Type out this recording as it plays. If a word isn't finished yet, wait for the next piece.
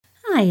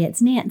Hi,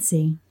 it's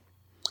Nancy.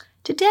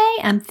 Today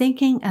I'm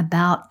thinking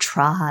about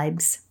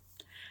tribes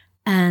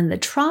and the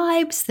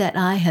tribes that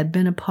I have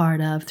been a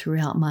part of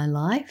throughout my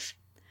life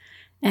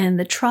and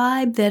the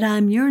tribe that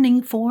I'm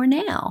yearning for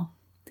now.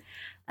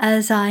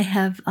 As I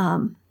have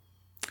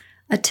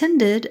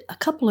attended a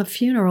couple of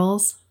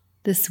funerals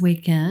this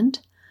weekend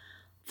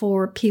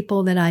for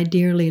people that I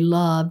dearly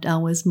loved, I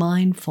was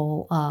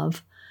mindful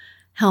of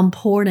how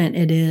important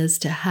it is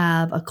to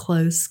have a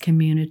close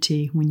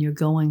community when you're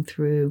going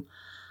through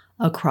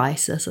a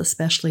crisis,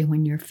 especially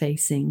when you're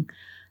facing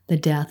the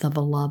death of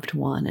a loved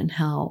one, and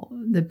how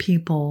the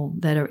people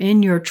that are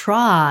in your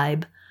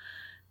tribe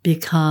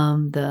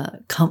become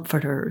the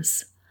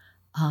comforters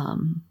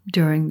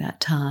during that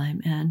time.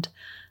 And,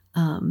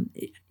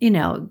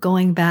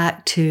 going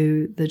back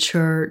to the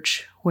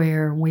church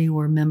where we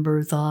were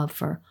members of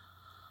for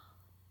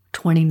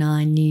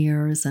 29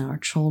 years and our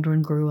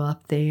children grew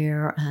up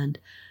there, and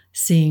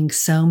seeing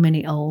so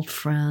many old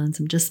friends,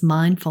 I'm just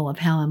mindful of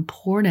how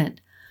important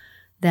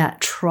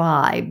that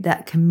tribe,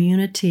 that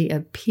community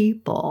of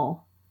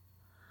people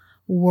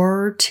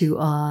were to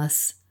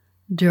us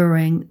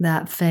during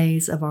that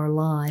phase of our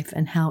life,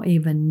 and how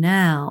even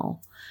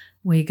now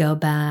we go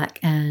back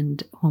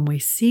and when we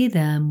see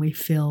them, we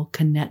feel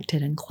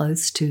connected and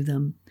close to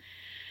them.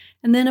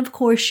 And then, of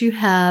course, you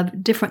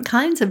have different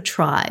kinds of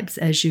tribes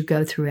as you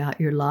go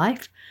throughout your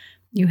life.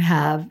 You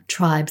have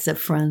tribes of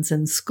friends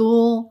in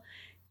school.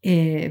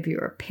 If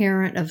you're a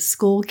parent of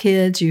school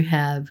kids, you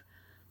have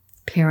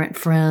parent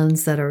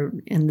friends that are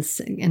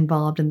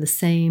involved in the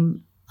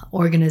same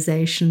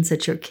organizations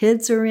that your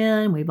kids are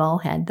in. We've all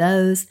had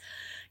those.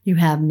 You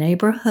have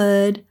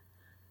neighborhood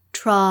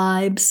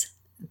tribes,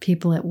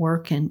 people that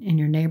work in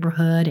your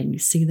neighborhood, and you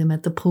see them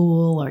at the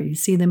pool, or you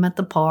see them at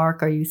the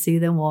park, or you see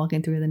them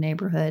walking through the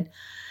neighborhood.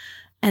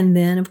 And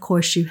then, of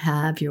course, you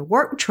have your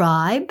work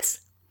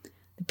tribes,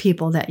 the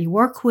people that you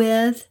work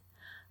with.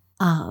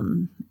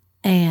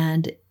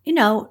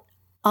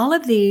 All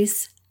of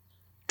these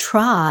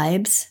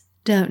tribes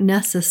don't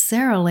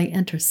necessarily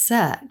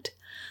intersect,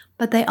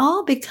 but they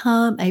all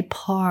become a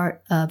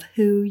part of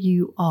who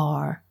you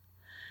are.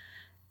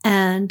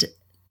 And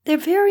they're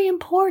very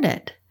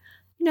important.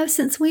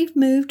 Since we've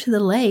moved to the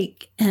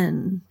lake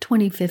in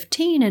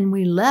 2015 and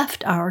we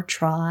left our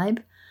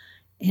tribe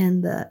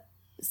in the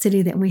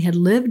city that we had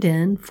lived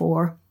in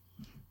for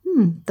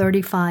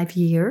 35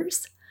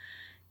 years,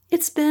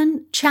 it's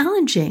been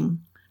challenging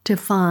to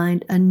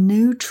find a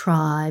new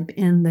tribe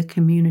in the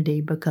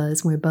community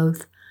because we're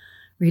both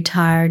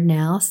retired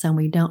now, so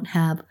we don't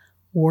have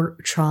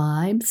work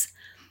tribes.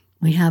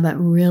 We haven't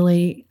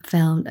really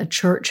found a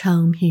church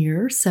home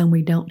here, so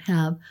we don't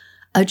have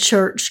a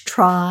church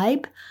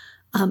tribe.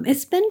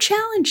 It's been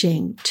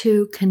challenging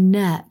to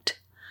connect,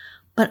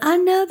 but I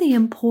know the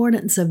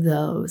importance of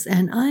those,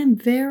 and I'm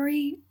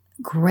very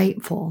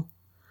grateful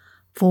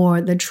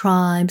for the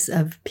tribes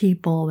of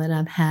people that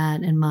I've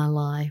had in my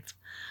life.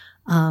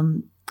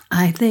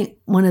 I think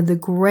one of the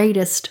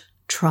greatest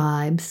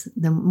tribes,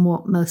 the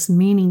most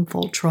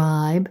meaningful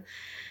tribe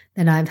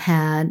that I've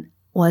had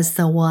was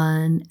the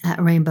one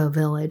at Rainbow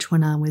Village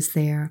when I was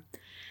there,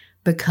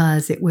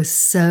 because it was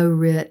so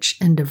rich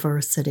in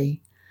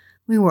diversity.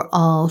 We were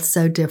all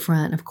so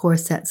different. Of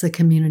course, that's a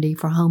community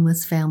for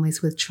homeless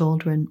families with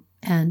children,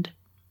 and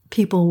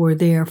people were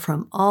there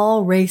from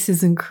all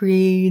races and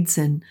creeds,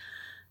 and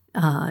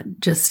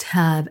just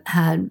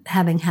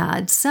having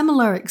had some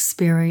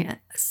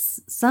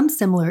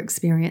similar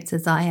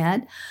experiences I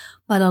had,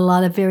 but a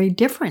lot of very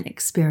different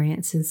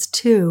experiences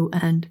too,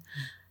 and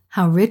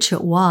how rich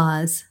it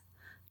was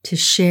to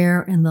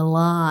share in the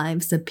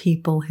lives of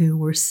people who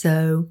were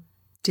so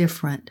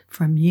different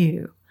from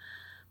you,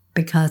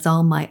 because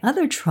all my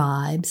other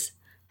tribes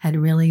had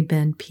really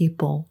been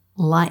people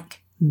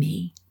like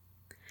me.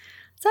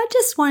 So I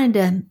just wanted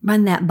to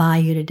run that by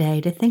you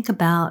today, to think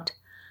about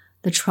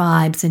the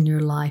tribes in your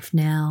life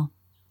now,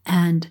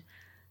 and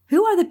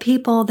who are the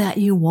people that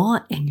you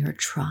want in your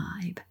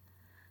tribe,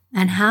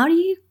 and how do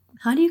you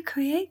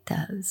create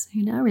those?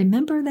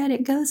 Remember that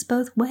it goes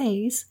both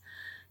ways.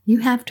 You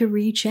have to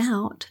reach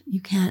out.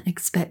 You can't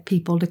expect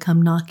people to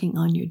come knocking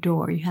on your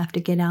door. You have to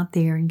get out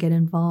there and get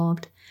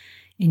involved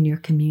in your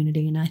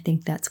community. And I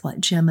think that's what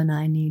Jim and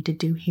I need to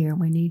do here.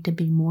 We need to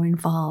be more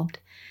involved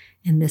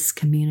in this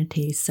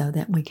community so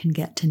that we can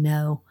get to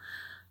know,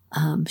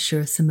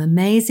 some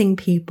amazing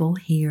people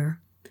here.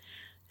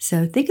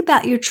 So think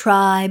about your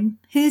tribe.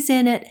 Who's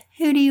in it?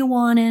 Who do you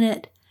want in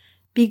it?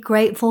 Be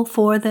grateful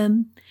for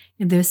them.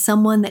 If there's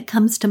someone that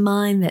comes to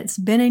mind that's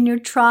been in your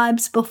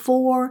tribes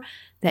before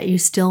that you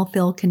still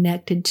feel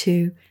connected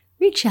to,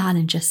 reach out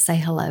and just say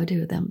hello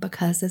to them,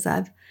 because as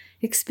I've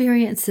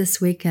experienced this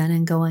weekend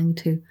and going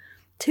to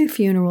 2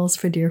 funerals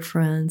for dear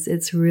friends,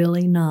 it's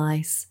really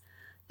nice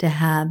to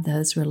have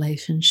those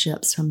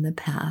relationships from the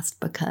past,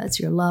 because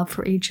your love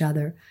for each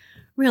other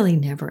really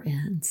never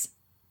ends.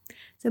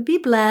 So be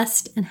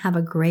blessed and have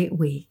a great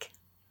week.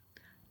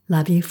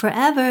 Love you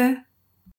forever.